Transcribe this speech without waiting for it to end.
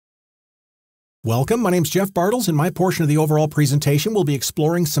Welcome, my name's Jeff Bartels. In my portion of the overall presentation, we'll be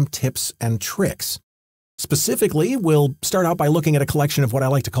exploring some tips and tricks. Specifically, we'll start out by looking at a collection of what I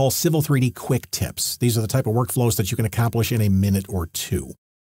like to call Civil 3D quick tips. These are the type of workflows that you can accomplish in a minute or two.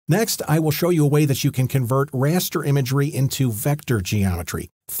 Next, I will show you a way that you can convert raster imagery into vector geometry.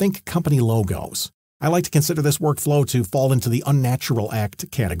 Think company logos. I like to consider this workflow to fall into the Unnatural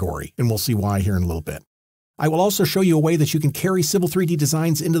Act category, and we'll see why here in a little bit. I will also show you a way that you can carry Civil 3D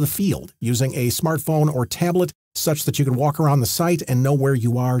designs into the field using a smartphone or tablet such that you can walk around the site and know where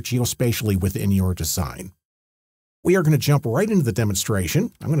you are geospatially within your design. We are going to jump right into the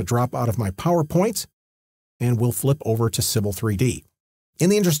demonstration. I'm going to drop out of my PowerPoint and we'll flip over to Civil 3D.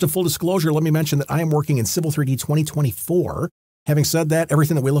 In the interest of full disclosure, let me mention that I am working in Civil 3D 2024. Having said that,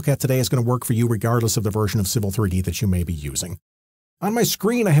 everything that we look at today is going to work for you regardless of the version of Civil 3D that you may be using. On my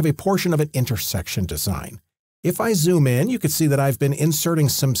screen, I have a portion of an intersection design. If I zoom in, you can see that I've been inserting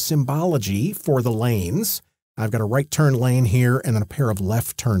some symbology for the lanes. I've got a right turn lane here and then a pair of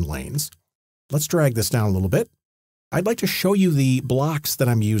left turn lanes. Let's drag this down a little bit. I'd like to show you the blocks that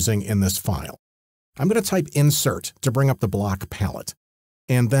I'm using in this file. I'm going to type Insert to bring up the block palette.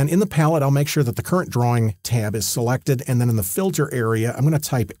 And then in the palette, I'll make sure that the current drawing tab is selected. And then in the filter area, I'm going to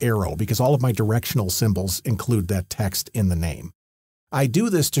type Arrow because all of my directional symbols include that text in the name. I do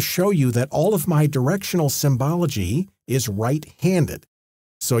this to show you that all of my directional symbology is right-handed.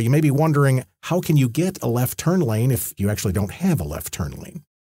 So you may be wondering, how can you get a left turn lane if you actually don't have a left turn lane?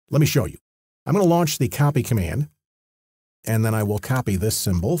 Let me show you. I'm going to launch the copy command, and then I will copy this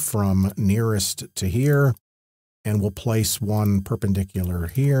symbol from nearest to here, and we'll place one perpendicular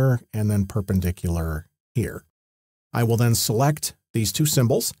here and then perpendicular here. I will then select these two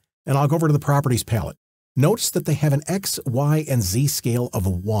symbols, and I'll go over to the Properties palette. Notice that they have an X, Y, and Z scale of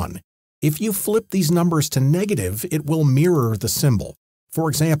 1. If you flip these numbers to negative, it will mirror the symbol. For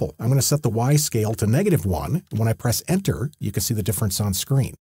example, I'm going to set the Y scale to -1. When I press Enter, you can see the difference on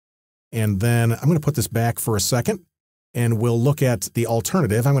screen. And then I'm going to put this back for a second, and we'll look at the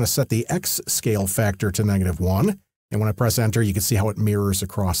alternative. I'm going to set the X scale factor to -1. And when I press Enter, you can see how it mirrors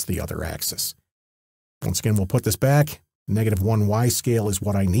across the other axis. Once again, we'll put this back. -1 Y scale is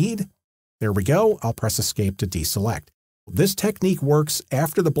what I need. There we go. I'll press Escape to deselect. This technique works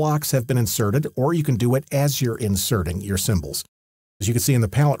after the blocks have been inserted, or you can do it as you're inserting your symbols. As you can see in the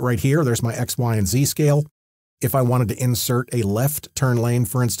palette right here, there's my X, Y, and Z scale. If I wanted to insert a left turn lane,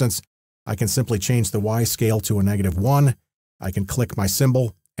 for instance, I can simply change the Y scale to a -1. I can click my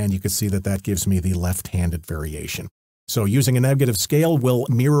symbol, and you can see that that gives me the left-handed variation. So using a negative scale will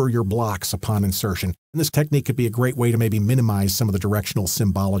mirror your blocks upon insertion. And this technique could be a great way to maybe minimize some of the directional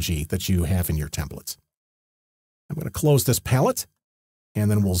symbology that you have in your templates. I'm going to close this palette,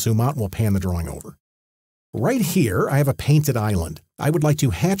 and then we'll zoom out and we'll pan the drawing over. Right here, I have a painted island. I would like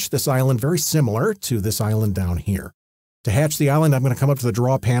to hatch this island very similar to this island down here. To hatch the island, I'm going to come up to the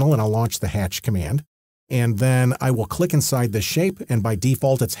Draw panel and I'll launch the Hatch command. And then I will click inside this shape, and by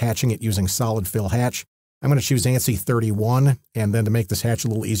default, it's hatching it using Solid Fill Hatch. I'm going to choose ANSI 31, and then to make this hatch a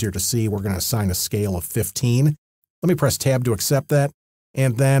little easier to see, we're going to assign a scale of 15. Let me press Tab to accept that,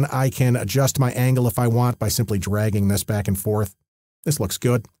 and then I can adjust my angle if I want by simply dragging this back and forth. This looks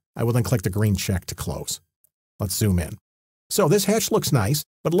good. I will then click the green check to close. Let's zoom in. So this hatch looks nice,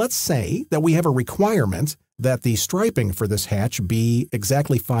 but let's say that we have a requirement that the striping for this hatch be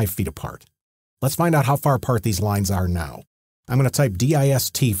exactly 5 feet apart. Let's find out how far apart these lines are now. I'm going to type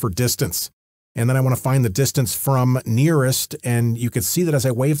DIST for distance. And then I want to find the distance from nearest, and you can see that as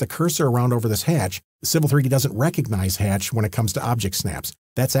I wave the cursor around over this hatch, Civil 3D doesn't recognize hatch when it comes to object snaps.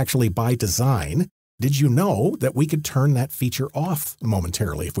 That's actually by design. Did you know that we could turn that feature off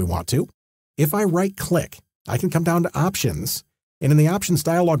momentarily if we want to? If I right-click, I can come down to Options, and in the Options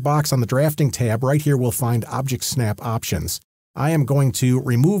dialog box on the Drafting tab, right here we'll find Object Snap Options. I am going to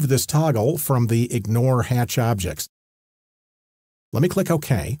remove this toggle from the Ignore Hatch Objects. Let me click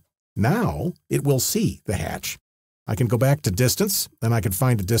OK. Now it will see the hatch. I can go back to distance, then I can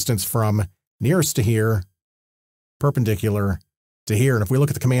find a distance from nearest to here, perpendicular to here. And if we look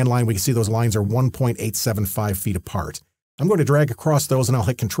at the command line, we can see those lines are 1.875 feet apart. I'm going to drag across those and I'll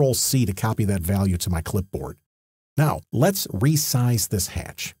hit Control-C to copy that value to my clipboard. Now let's resize this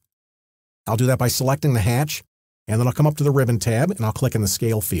hatch. I'll do that by selecting the hatch, and then I'll come up to the Ribbon tab and I'll click in the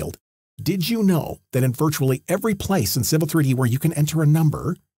Scale field. Did you know that in virtually every place in Civil 3D where you can enter a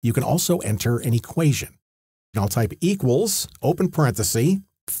number, you can also enter an equation? And I'll type equals, open parenthesis,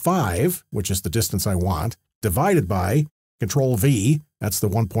 5, which is the distance I want, divided by Control-V, that's the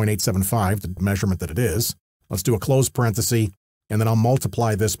 1.875, the measurement that it is. Let's do a close parenthesis, and then I'll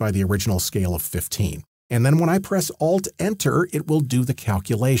multiply this by the original scale of 15. And then when I press Alt-Enter, it will do the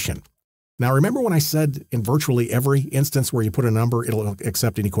calculation. Now, remember when I said in virtually every instance where you put a number, it'll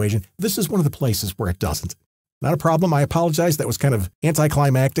accept an equation? This is one of the places where it doesn't. Not a problem. I apologize. That was kind of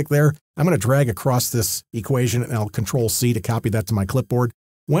anticlimactic there. I'm going to drag across this equation and I'll Control-C to copy that to my clipboard.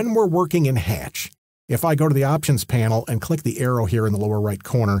 When we're working in Hatch, if I go to the Options panel and click the arrow here in the lower right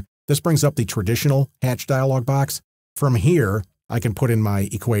corner, this brings up the traditional Hatch dialog box. From here, I can put in my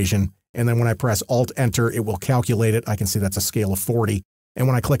equation, and then when I press Alt-Enter, it will calculate it. I can see that's a scale of 40. And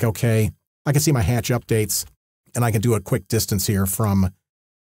when I click OK, I can see my Hatch updates, and I can do a quick distance here from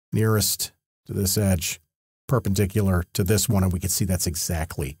nearest to this edge, perpendicular to this one, and we can see that's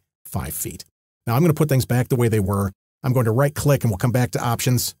exactly 5 feet. Now I'm going to put things back the way they were. I'm going to right-click, and we'll come back to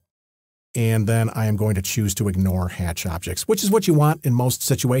Options, and then I am going to choose to ignore Hatch objects, which is what you want in most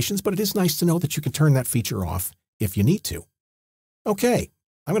situations, but it is nice to know that you can turn that feature off if you need to. Okay,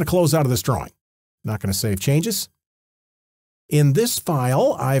 I'm going to close out of this drawing. Not going to save changes. In this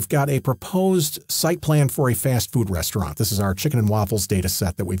file, I've got a proposed site plan for a fast food restaurant. This is our chicken and waffles data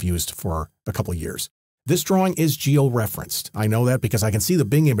set that we've used for a couple of years. This drawing is geo-referenced. I know that because I can see the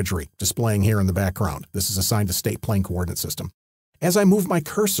Bing imagery displaying here in the background. This is assigned to state plane coordinate system. As I move my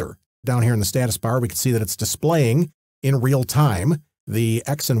cursor down here in the status bar, we can see that it's displaying in real time the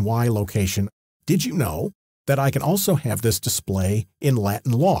X and Y location. Did you know that I can also have this display in lat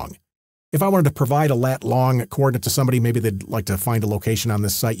and long? If I wanted to provide a lat long coordinate to somebody, maybe they'd like to find a location on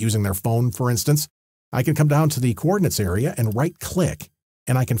this site using their phone, for instance, I can come down to the coordinates area and right-click,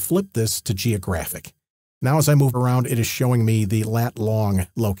 and I can flip this to geographic. Now as I move around, it is showing me the lat long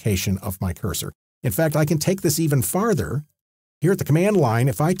location of my cursor. In fact, I can take this even farther. Here at the command line,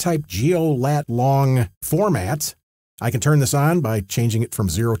 if I type geo lat long format, I can turn this on by changing it from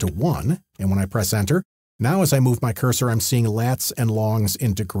 0 to 1, and when I press enter, now as I move my cursor, I'm seeing lats and longs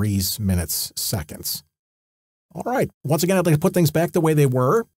in degrees, minutes, seconds. All right, once again, I'd like to put things back the way they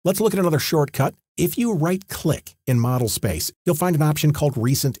were. Let's look at another shortcut. If you right-click in model space, you'll find an option called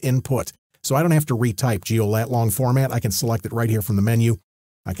Recent Input. So I don't have to retype GeoLat-Long format. I can select it right here from the menu.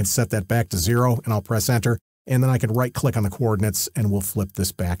 I can set that back to 0, and I'll press enter. And then I can right-click on the coordinates, and we'll flip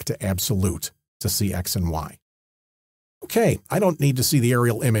this back to absolute to see X and Y. Okay, I don't need to see the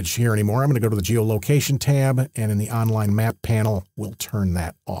aerial image here anymore. I'm going to go to the geolocation tab, and in the online map panel, we'll turn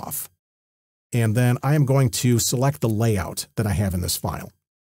that off. And then I am going to select the layout that I have in this file.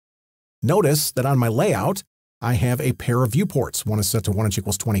 Notice that on my layout, I have a pair of viewports. One is set to 1 inch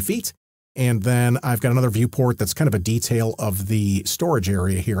equals 20 feet. And then I've got another viewport that's kind of a detail of the storage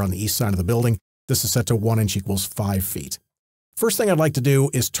area here on the east side of the building. This is set to 1 inch equals 5 feet. First thing I'd like to do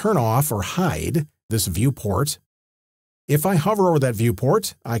is turn off or hide this viewport. If I hover over that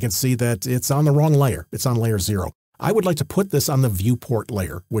viewport, I can see that it's on the wrong layer. It's on layer 0. I would like to put this on the viewport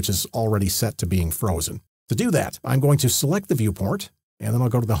layer, which is already set to being frozen. To do that, I'm going to select the viewport, and then I'll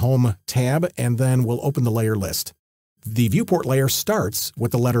go to the Home tab, and then we'll open the layer list. The viewport layer starts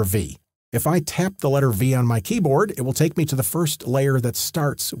with the letter V. If I tap the letter V on my keyboard, it will take me to the first layer that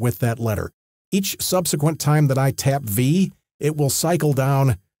starts with that letter. Each subsequent time that I tap V, it will cycle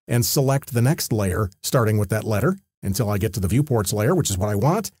down and select the next layer starting with that letter until I get to the viewports layer, which is what I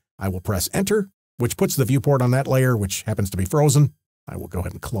want. I will press enter, which puts the viewport on that layer, which happens to be frozen. I will go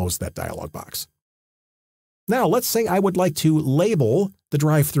ahead and close that dialog box. Now, let's say I would like to label the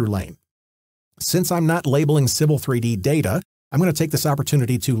drive-through lane. Since I'm not labeling Civil 3D data, I'm going to take this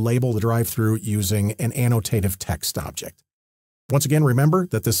opportunity to label the drive-through using an annotative text object. Once again, remember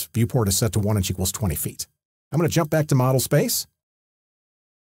that this viewport is set to 1 inch equals 20 feet. I'm going to jump back to model space.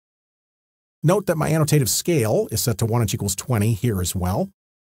 Note that my annotative scale is set to 1 inch equals 20 here as well.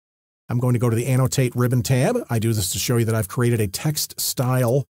 I'm going to go to the Annotate ribbon tab. I do this to show you that I've created a text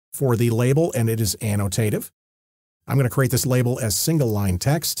style for the label, and it is annotative. I'm going to create this label as single line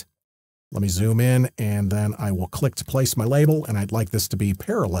text. Let me zoom in, and then I will click to place my label, and I'd like this to be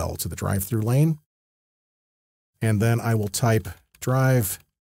parallel to the drive-through lane. And then I will type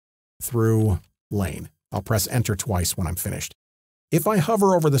drive-through lane. I'll press enter twice when I'm finished. If I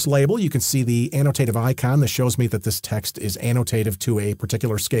hover over this label, you can see the annotative icon that shows me that this text is annotative to a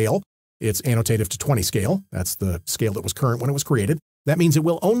particular scale. It's annotative to 20 scale. That's the scale that was current when it was created. That means it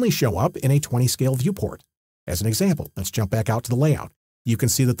will only show up in a 20 scale viewport. As an example, let's jump back out to the layout. You can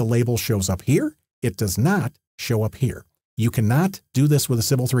see that the label shows up here. It does not show up here. You cannot do this with a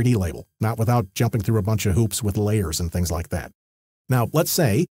Civil 3D label, not without jumping through a bunch of hoops with layers and things like that. Now, let's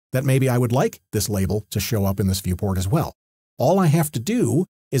say that maybe I would like this label to show up in this viewport as well. All I have to do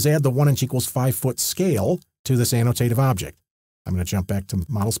is add the 1 inch equals 5 foot scale to this annotative object. I'm going to jump back to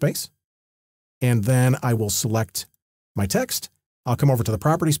model space, and then I will select my text. I'll come over to the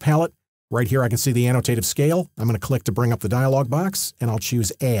Properties palette. Right here I can see the annotative scale. I'm going to click to bring up the dialog box, and I'll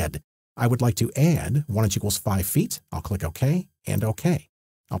choose Add. I would like to add 1 inch equals 5 feet. I'll click OK and OK.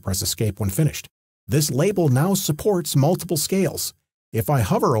 I'll press Escape when finished. This label now supports multiple scales. If I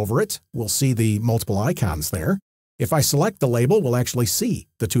hover over it, we'll see the multiple icons there. If I select the label, we'll actually see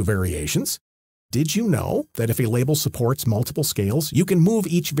the 2 variations. Did you know that if a label supports multiple scales, you can move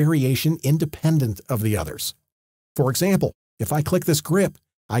each variation independent of the others? For example, if I click this grip,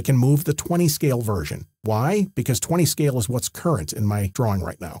 I can move the 20 scale version. Why? Because 20 scale is what's current in my drawing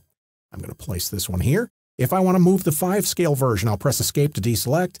right now. I'm going to place this one here. If I want to move the 5 scale version, I'll press Escape to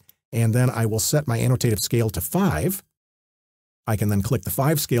deselect, and then I will set my annotative scale to 5. I can then click the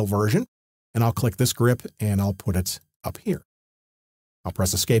 5 scale version, and I'll click this grip, and I'll put it up here. I'll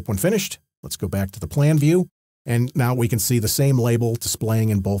press Escape when finished. Let's go back to the plan view, and now we can see the same label displaying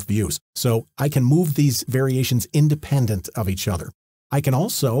in both views. So I can move these variations independent of each other. I can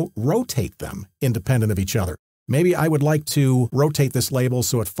also rotate them independent of each other. Maybe I would like to rotate this label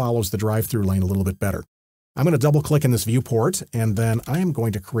so it follows the drive-through lane a little bit better. I'm going to double-click in this viewport, and then I am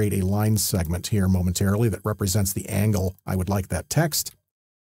going to create a line segment here momentarily that represents the angle I would like that text.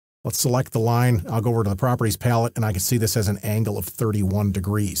 Let's select the line. I'll go over to the Properties palette, and I can see this has an angle of 31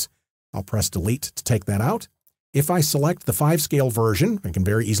 degrees. I'll press Delete to take that out. If I select the 5 scale version, I can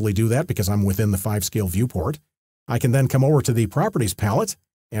very easily do that because I'm within the 5 scale viewport. I can then come over to the Properties palette,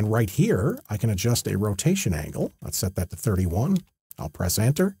 and right here, I can adjust a rotation angle. Let's set that to 31. I'll press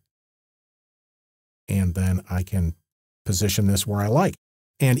Enter. And then I can position this where I like.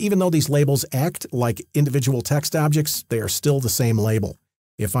 And even though these labels act like individual text objects, they are still the same label.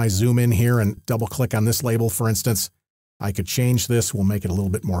 If I zoom in here and double click on this label, for instance, I could change this. We'll make it a little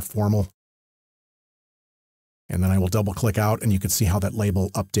bit more formal. And then I will double click out, and you can see how that label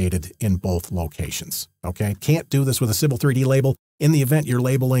updated in both locations. Okay, can't do this with a Civil 3D label. In the event you're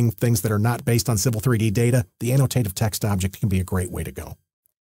labeling things that are not based on Civil 3D data, the annotative text object can be a great way to go.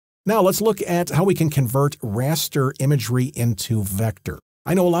 Now let's look at how we can convert raster imagery into vector.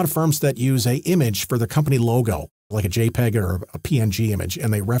 I know a lot of firms that use an image for their company logo, like a JPEG or a PNG image,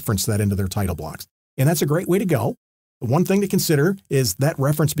 and they reference that into their title blocks. And that's a great way to go. One thing to consider is that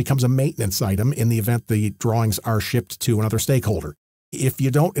reference becomes a maintenance item in the event the drawings are shipped to another stakeholder. If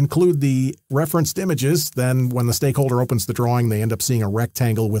you don't include the referenced images, then when the stakeholder opens the drawing, they end up seeing a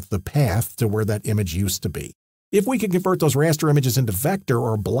rectangle with the path to where that image used to be. If we could convert those raster images into vector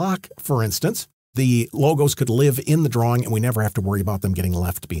or block, for instance, the logos could live in the drawing and we never have to worry about them getting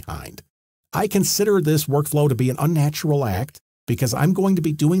left behind. I consider this workflow to be an unnatural act because I'm going to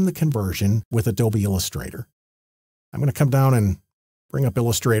be doing the conversion with Adobe Illustrator. I'm going to come down and bring up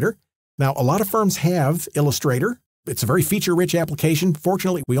Illustrator. Now, a lot of firms have Illustrator. It's a very feature-rich application.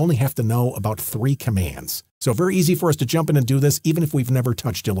 Fortunately, we only have to know about 3 commands. So very easy for us to jump in and do this, even if we've never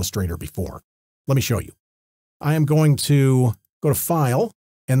touched Illustrator before. Let me show you. I am going to go to File,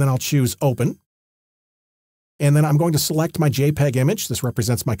 and then I'll choose Open. And then I'm going to select my JPEG image. This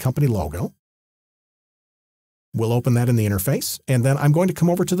represents my company logo. We'll open that in the interface. And then I'm going to come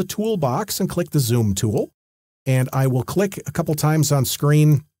over to the toolbox and click the Zoom tool. And I will click a couple times on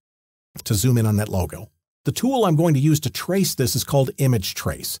screen to zoom in on that logo. The tool I'm going to use to trace this is called Image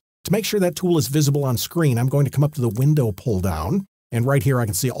Trace. To make sure that tool is visible on screen, I'm going to come up to the Window pull down. And right here, I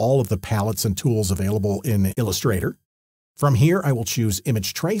can see all of the palettes and tools available in Illustrator. From here, I will choose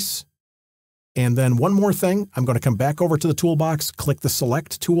Image Trace. And then one more thing, I'm going to come back over to the toolbox, click the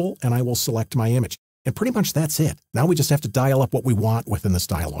Select tool, and I will select my image. And pretty much that's it. Now we just have to dial up what we want within this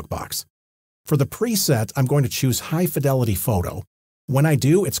dialog box. For the preset, I'm going to choose High Fidelity Photo. When I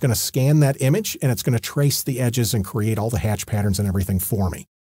do, it's going to scan that image and it's going to trace the edges and create all the hatch patterns and everything for me.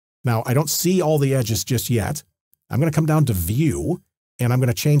 Now, I don't see all the edges just yet. I'm going to come down to View, and I'm going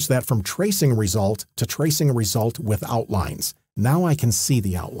to change that from Tracing Result to Tracing Result with Outlines. Now I can see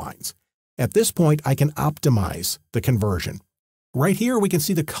the outlines. At this point, I can optimize the conversion. Right here, we can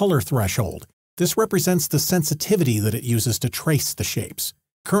see the color threshold. This represents the sensitivity that it uses to trace the shapes.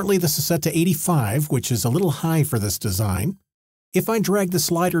 Currently, this is set to 85, which is a little high for this design. If I drag the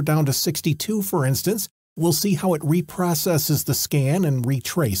slider down to 62, for instance, we'll see how it reprocesses the scan and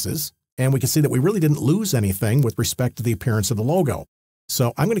retraces. And we can see that we really didn't lose anything with respect to the appearance of the logo.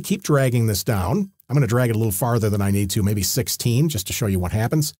 So I'm going to keep dragging this down. I'm going to drag it a little farther than I need to, maybe 16, just to show you what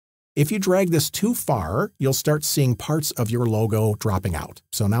happens. If you drag this too far, you'll start seeing parts of your logo dropping out.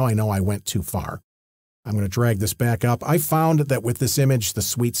 So now I know I went too far. I'm going to drag this back up. I found that with this image, the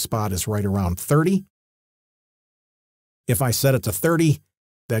sweet spot is right around 30. If I set it to 30,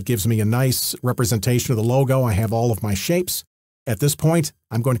 that gives me a nice representation of the logo. I have all of my shapes. At this point,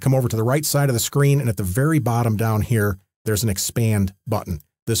 I'm going to come over to the right side of the screen, and at the very bottom down here, there's an Expand button.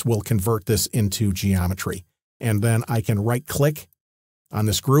 This will convert this into geometry. And then I can right-click on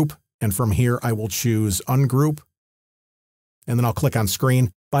this group And from here, I will choose Ungroup. And then I'll click on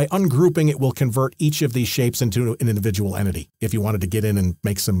Screen. By ungrouping, it will convert each of these shapes into an individual entity if you wanted to get in and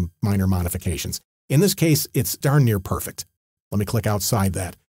make some minor modifications. In this case, it's darn near perfect. Let me click outside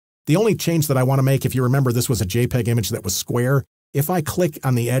that. The only change that I want to make, if you remember, this was a JPEG image that was square. If I click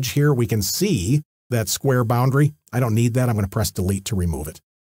on the edge here, we can see that square boundary. I don't need that. I'm going to press Delete to remove it.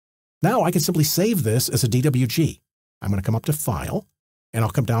 Now I can simply save this as a DWG. I'm going to come up to File, and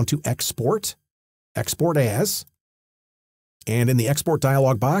I'll come down to Export, Export As. And in the Export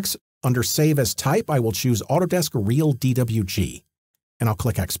dialog box, under Save as Type, I will choose Autodesk Real DWG, and I'll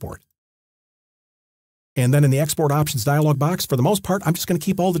click Export. And then in the Export Options dialog box, for the most part, I'm just going to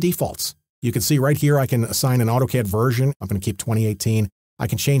keep all the defaults. You can see right here, I can assign an AutoCAD version. I'm going to keep 2018. I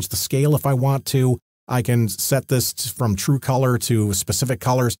can change the scale if I want to. I can set this from true color to specific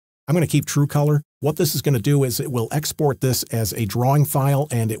colors. I'm going to keep true color. What this is going to do is it will export this as a drawing file,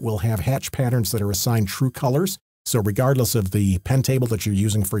 and it will have hatch patterns that are assigned true colors. So regardless of the pen table that you're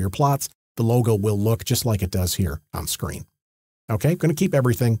using for your plots, the logo will look just like it does here on screen. Okay, I'm going to keep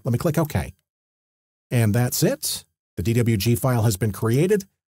everything. Let me click OK. And that's it. The DWG file has been created.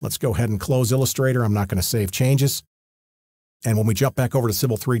 Let's go ahead and close Illustrator. I'm not going to save changes. And when we jump back over to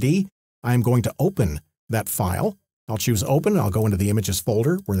Civil 3D, I'm going to open that file. I'll choose Open. I'll go into the Images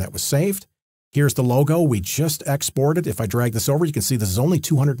folder where that was saved. Here's the logo we just exported. If I drag this over, you can see this is only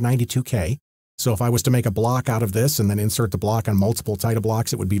 292K. So if I was to make a block out of this and then insert the block on multiple title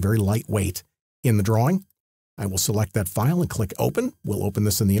blocks, it would be very lightweight in the drawing. I will select that file and click Open. We'll open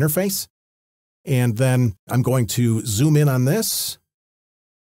this in the interface. And then I'm going to zoom in on this.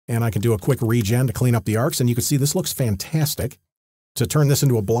 And I can do a quick regen to clean up the arcs. And you can see this looks fantastic. To turn this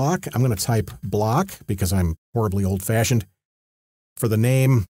into a block, I'm going to type block because I'm horribly old-fashioned. For the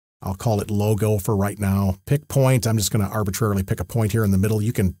name, I'll call it logo for right now. Pick point. I'm just going to arbitrarily pick a point here in the middle.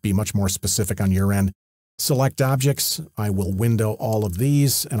 You can be much more specific on your end. Select objects. I will window all of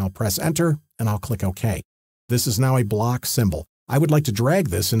these and I'll press enter and I'll click OK. This is now a block symbol. I would like to drag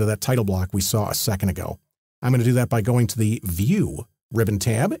this into that title block we saw a second ago. I'm going to do that by going to the View ribbon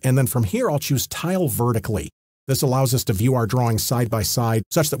tab, and then from here I'll choose Tile Vertically. This allows us to view our drawings side by side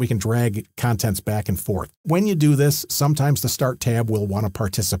such that we can drag contents back and forth. When you do this, sometimes the Start tab will want to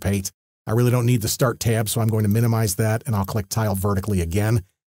participate. I really don't need the Start tab, so I'm going to minimize that, and I'll click Tile Vertically again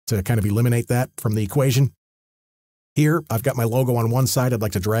to kind of eliminate that from the equation. Here, I've got my logo on one side. I'd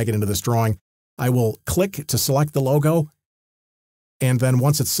like to drag it into this drawing. I will click to select the logo, and then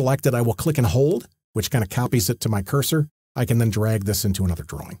once it's selected, I will click and hold, which kind of copies it to my cursor. I can then drag this into another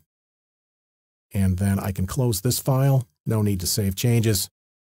drawing. And then I can close this file. No need to save changes.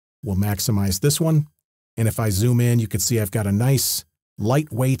 We'll maximize this one. And if I zoom in, you can see I've got a nice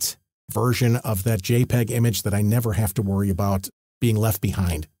lightweight version of that JPEG image that I never have to worry about being left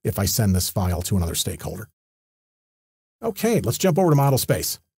behind if I send this file to another stakeholder. Okay, let's jump over to Model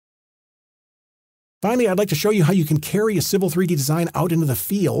Space. Finally, I'd like to show you how you can carry a Civil 3D design out into the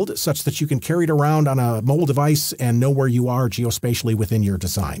field such that you can carry it around on a mobile device and know where you are geospatially within your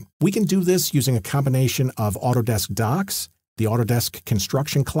design. We can do this using a combination of Autodesk Docs, the Autodesk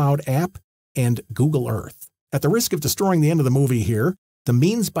Construction Cloud app, and Google Earth. At the risk of destroying the end of the movie here, the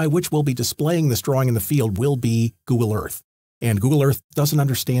means by which we'll be displaying this drawing in the field will be Google Earth. And Google Earth doesn't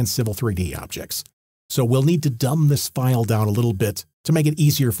understand Civil 3D objects. So we'll need to dumb this file down a little bit to make it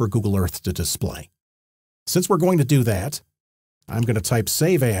easier for Google Earth to display. Since we're going to do that, I'm going to type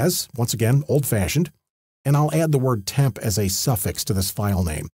Save As, once again, old-fashioned, and I'll add the word temp as a suffix to this file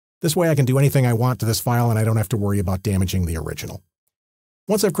name. This way I can do anything I want to this file and I don't have to worry about damaging the original.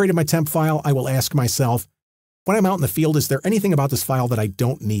 Once I've created my temp file, I will ask myself, when I'm out in the field, is there anything about this file that I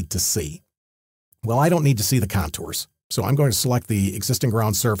don't need to see? Well, I don't need to see the contours. So I'm going to select the existing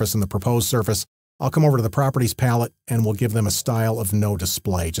ground surface and the proposed surface. I'll come over to the Properties palette and we'll give them a style of no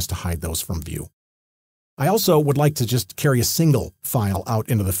display just to hide those from view. I also would like to just carry a single file out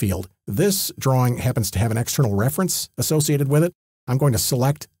into the field. This drawing happens to have an external reference associated with it. I'm going to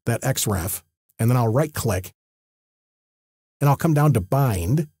select that XREF, and then I'll right-click, and I'll come down to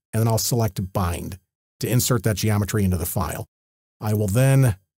Bind, and then I'll select Bind to insert that geometry into the file. I will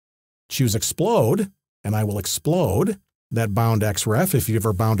then choose Explode, and I will explode that bound XREF. If you've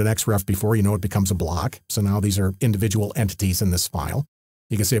ever bound an XREF before, you know it becomes a block. So now these are individual entities in this file.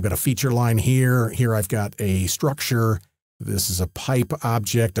 You can see I've got a feature line here. Here I've got a structure. This is a pipe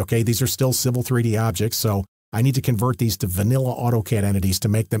object. Okay, these are still Civil 3D objects, so I need to convert these to vanilla AutoCAD entities to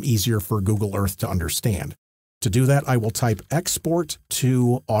make them easier for Google Earth to understand. To do that, I will type Export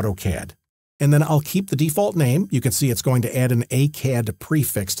to AutoCAD. And then I'll keep the default name. You can see it's going to add an ACAD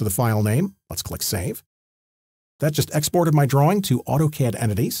prefix to the file name. Let's click Save. that just exported my drawing to AutoCAD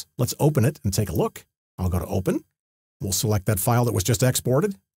entities. Let's open it and take a look. I'll go to Open. We'll select that file that was just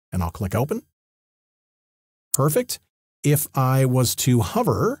exported, and I'll click Open. Perfect. If I was to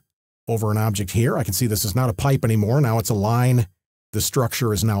hover over an object here, I can see this is not a pipe anymore. Now it's a line. The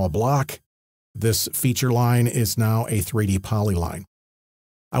structure is now a block. This feature line is now a 3D polyline.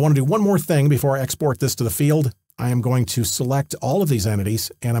 I want to do one more thing before I export this to the field. I am going to select all of these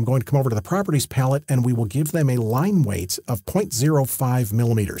entities, and I'm going to come over to the Properties palette, and we will give them a line weight of 0.05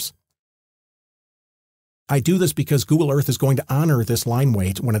 millimeters. I do this because Google Earth is going to honor this line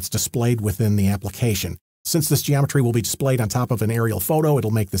weight when it's displayed within the application. Since this geometry will be displayed on top of an aerial photo,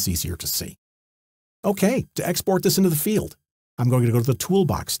 it'll make this easier to see. Okay, to export this into the field, I'm going to go to the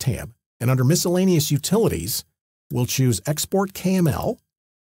Toolbox tab, and under Miscellaneous Utilities, we'll choose Export KML,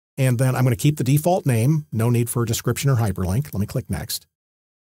 and then I'm going to keep the default name, no need for a description or hyperlink. Let me click Next.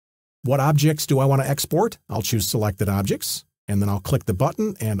 What objects do I want to export? I'll choose Selected Objects, and then I'll click the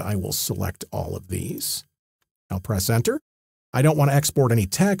button, and I will select all of these. I'll press Enter. I don't want to export any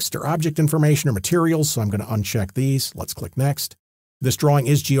text or object information or materials, so I'm going to uncheck these. Let's click Next. This drawing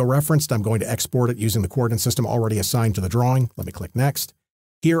is georeferenced. I'm going to export it using the coordinate system already assigned to the drawing. Let me click Next.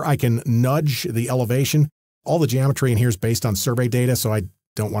 Here I can nudge the elevation. All the geometry in here is based on survey data, so I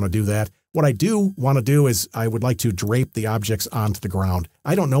don't want to do that. What I do want to do is I would like to drape the objects onto the ground.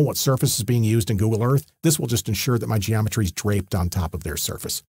 I don't know what surface is being used in Google Earth. This will just ensure that my geometry is draped on top of their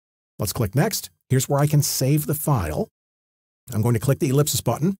surface. Let's click Next. Here's where I can save the file. I'm going to click the ellipsis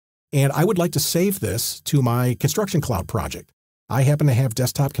button, and I would like to save this to my Construction Cloud project. I happen to have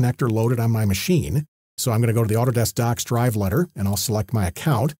Desktop Connector loaded on my machine, so I'm going to go to the Autodesk Docs drive letter, and I'll select my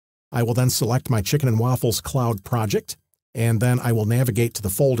account. I will then select my Chicken and Waffles Cloud project, and then I will navigate to the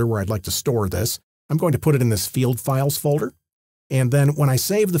folder where I'd like to store this. I'm going to put it in this Field Files folder, and then when I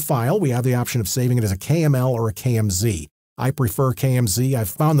save the file, we have the option of saving it as a KML or a KMZ. I prefer KMZ. I've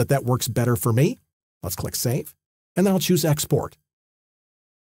found that that works better for me. Let's click Save, and then I'll choose Export.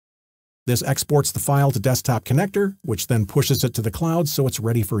 This exports the file to Desktop Connector, which then pushes it to the cloud so it's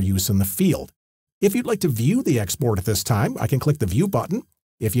ready for use in the field. If you'd like to view the export at this time, I can click the View button.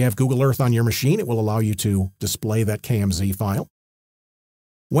 If you have Google Earth on your machine, it will allow you to display that KMZ file.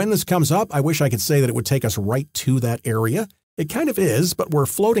 When this comes up, I wish I could say that it would take us right to that area. It kind of is, but we're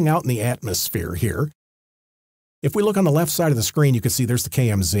floating out in the atmosphere here. If we look on the left side of the screen, you can see there's the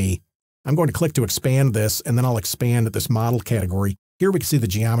KMZ. I'm going to click to expand this, and then I'll expand this model category. Here we can see the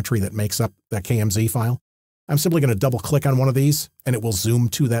geometry that makes up that KMZ file. I'm simply going to double click on one of these, and it will zoom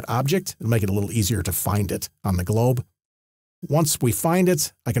to that object and make it a little easier to find it on the globe. Once we find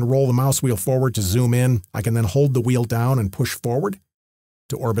it, I can roll the mouse wheel forward to zoom in. I can then hold the wheel down and push forward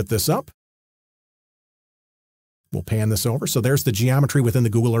to orbit this up. We'll pan this over. So there's the geometry within the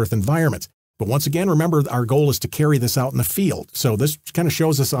Google Earth environment. But once again, remember, our goal is to carry this out in the field. So this kind of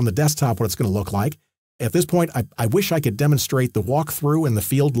shows us on the desktop what it's going to look like. At this point, I wish I could demonstrate the walkthrough in the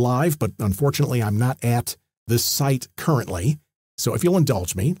field live, but unfortunately, I'm not at this site currently. So if you'll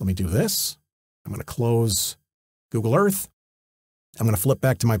indulge me, let me do this. I'm going to close Google Earth. I'm going to flip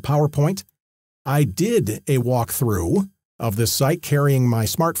back to my PowerPoint. I did a walkthrough of this site carrying my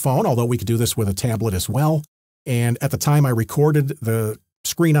smartphone, although we could do this with a tablet as well. And at the time I recorded the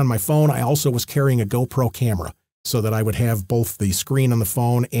screen on my phone, I also was carrying a GoPro camera so that I would have both the screen on the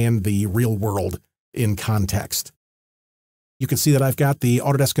phone and the real world in context. You can see that I've got the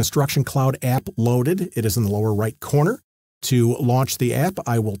Autodesk Construction Cloud app loaded. It is in the lower right corner. To launch the app,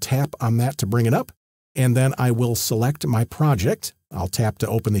 I will tap on that to bring it up, and then I will select my project. I'll tap to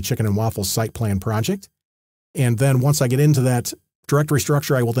open the Chicken and Waffles site plan project. And then once I get into that directory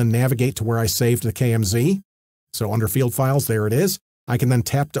structure, I will then navigate to where I saved the KMZ. So under Field Files, there it is. I can then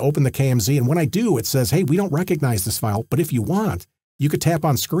tap to open the KMZ, and when I do, it says, hey, we don't recognize this file, but if you want, you could tap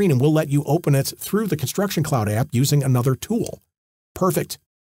on screen and we'll let you open it through the Construction Cloud app using another tool. Perfect.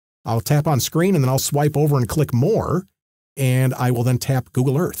 I'll tap on screen and then I'll swipe over and click More, and I will then tap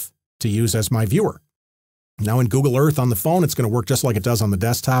Google Earth to use as my viewer. Now in Google Earth on the phone, it's going to work just like it does on the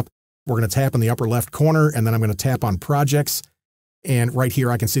desktop. We're going to tap in the upper left corner, and then I'm going to tap on Projects. And right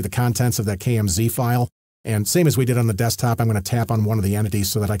here, I can see the contents of that KMZ file. And same as we did on the desktop, I'm going to tap on one of the entities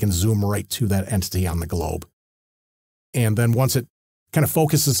so that I can zoom right to that entity on the globe. And then once it kind of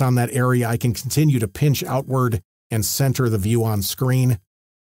focuses on that area, I can continue to pinch outward and center the view on screen.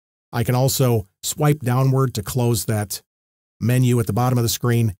 I can also swipe downward to close that menu at the bottom of the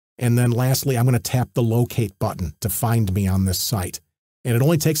screen. And then lastly, I'm going to tap the Locate button to find me on this site. And it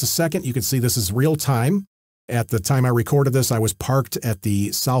only takes a second. You can see this is real time. At the time I recorded this, I was parked at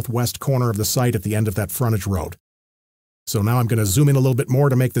the southwest corner of the site at the end of that frontage road. So now I'm going to zoom in a little bit more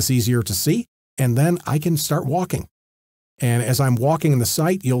to make this easier to see. and then I can start walking. And as I'm walking in the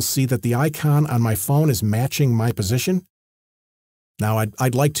site, you'll see that the icon on my phone is matching my position. Now,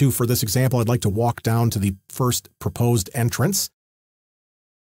 I'd like to, for this example, I'd like to walk down to the first proposed entrance.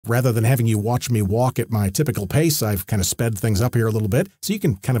 Rather than having you watch me walk at my typical pace, I've kind of sped things up here a little bit, so you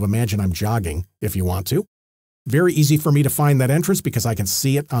can kind of imagine I'm jogging if you want to. Very easy for me to find that entrance because I can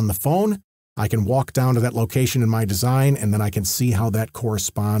see it on the phone. I can walk down to that location in my design, and then I can see how that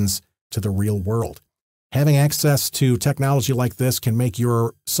corresponds to the real world. Having access to technology like this can make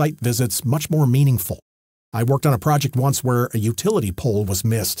your site visits much more meaningful. I worked on a project once where a utility pole was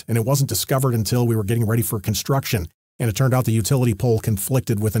missed, and it wasn't discovered until we were getting ready for construction, and it turned out the utility pole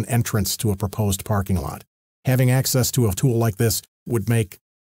conflicted with an entrance to a proposed parking lot. Having access to a tool like this would make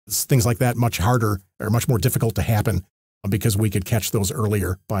things like that much harder or much more difficult to happen because we could catch those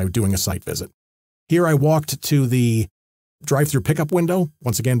earlier by doing a site visit. Here I walked to the drive-through pickup window.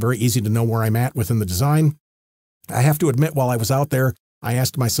 Once again, very easy to know where I'm at within the design. I have to admit, while I was out there, I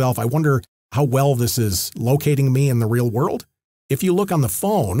asked myself, I wonder how well this is locating me in the real world. If you look on the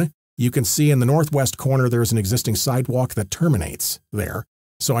phone, you can see in the northwest corner there's an existing sidewalk that terminates there.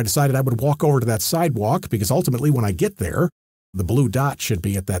 So I decided I would walk over to that sidewalk because ultimately when I get there, the blue dot should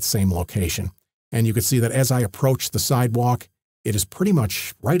be at that same location. And you can see that as I approach the sidewalk, it is pretty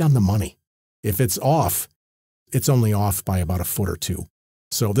much right on the money. If it's off, it's only off by about a foot or two.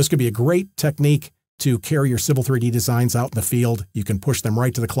 So this could be a great technique to carry your Civil 3D designs out in the field. You can push them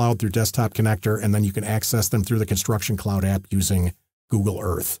right to the cloud through Desktop Connector, and then you can access them through the Construction Cloud app using Google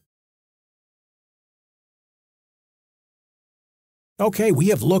Earth. Okay, we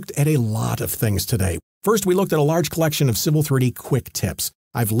have looked at a lot of things today. First, we looked at a large collection of Civil 3D quick tips.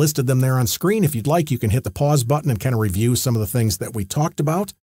 I've listed them there on screen. If you'd like, you can hit the pause button and kind of review some of the things that we talked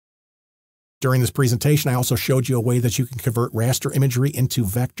about. During this presentation, I also showed you a way that you can convert raster imagery into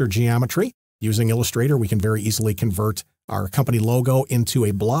vector geometry. Using Illustrator, we can very easily convert our company logo into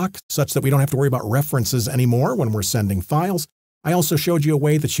a block such that we don't have to worry about references anymore when we're sending files. I also showed you a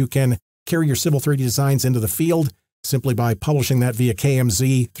way that you can carry your Civil 3D designs into the field simply by publishing that via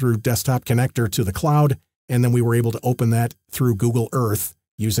KMZ through Desktop Connector to the cloud, and then we were able to open that through Google Earth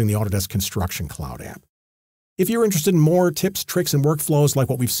using the Autodesk Construction Cloud app. If you're interested in more tips, tricks, and workflows like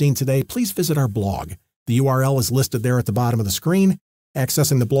what we've seen today, please visit our blog. The URL is listed there at the bottom of the screen.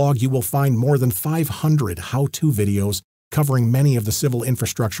 Accessing the blog, you will find more than 500 how-to videos covering many of the civil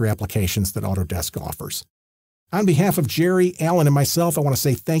infrastructure applications that Autodesk offers. On behalf of Jerry, Alan, and myself, I want to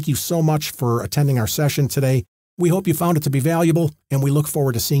say thank you so much for attending our session today. We hope you found it to be valuable, and we look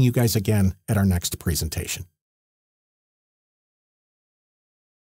forward to seeing you guys again at our next presentation.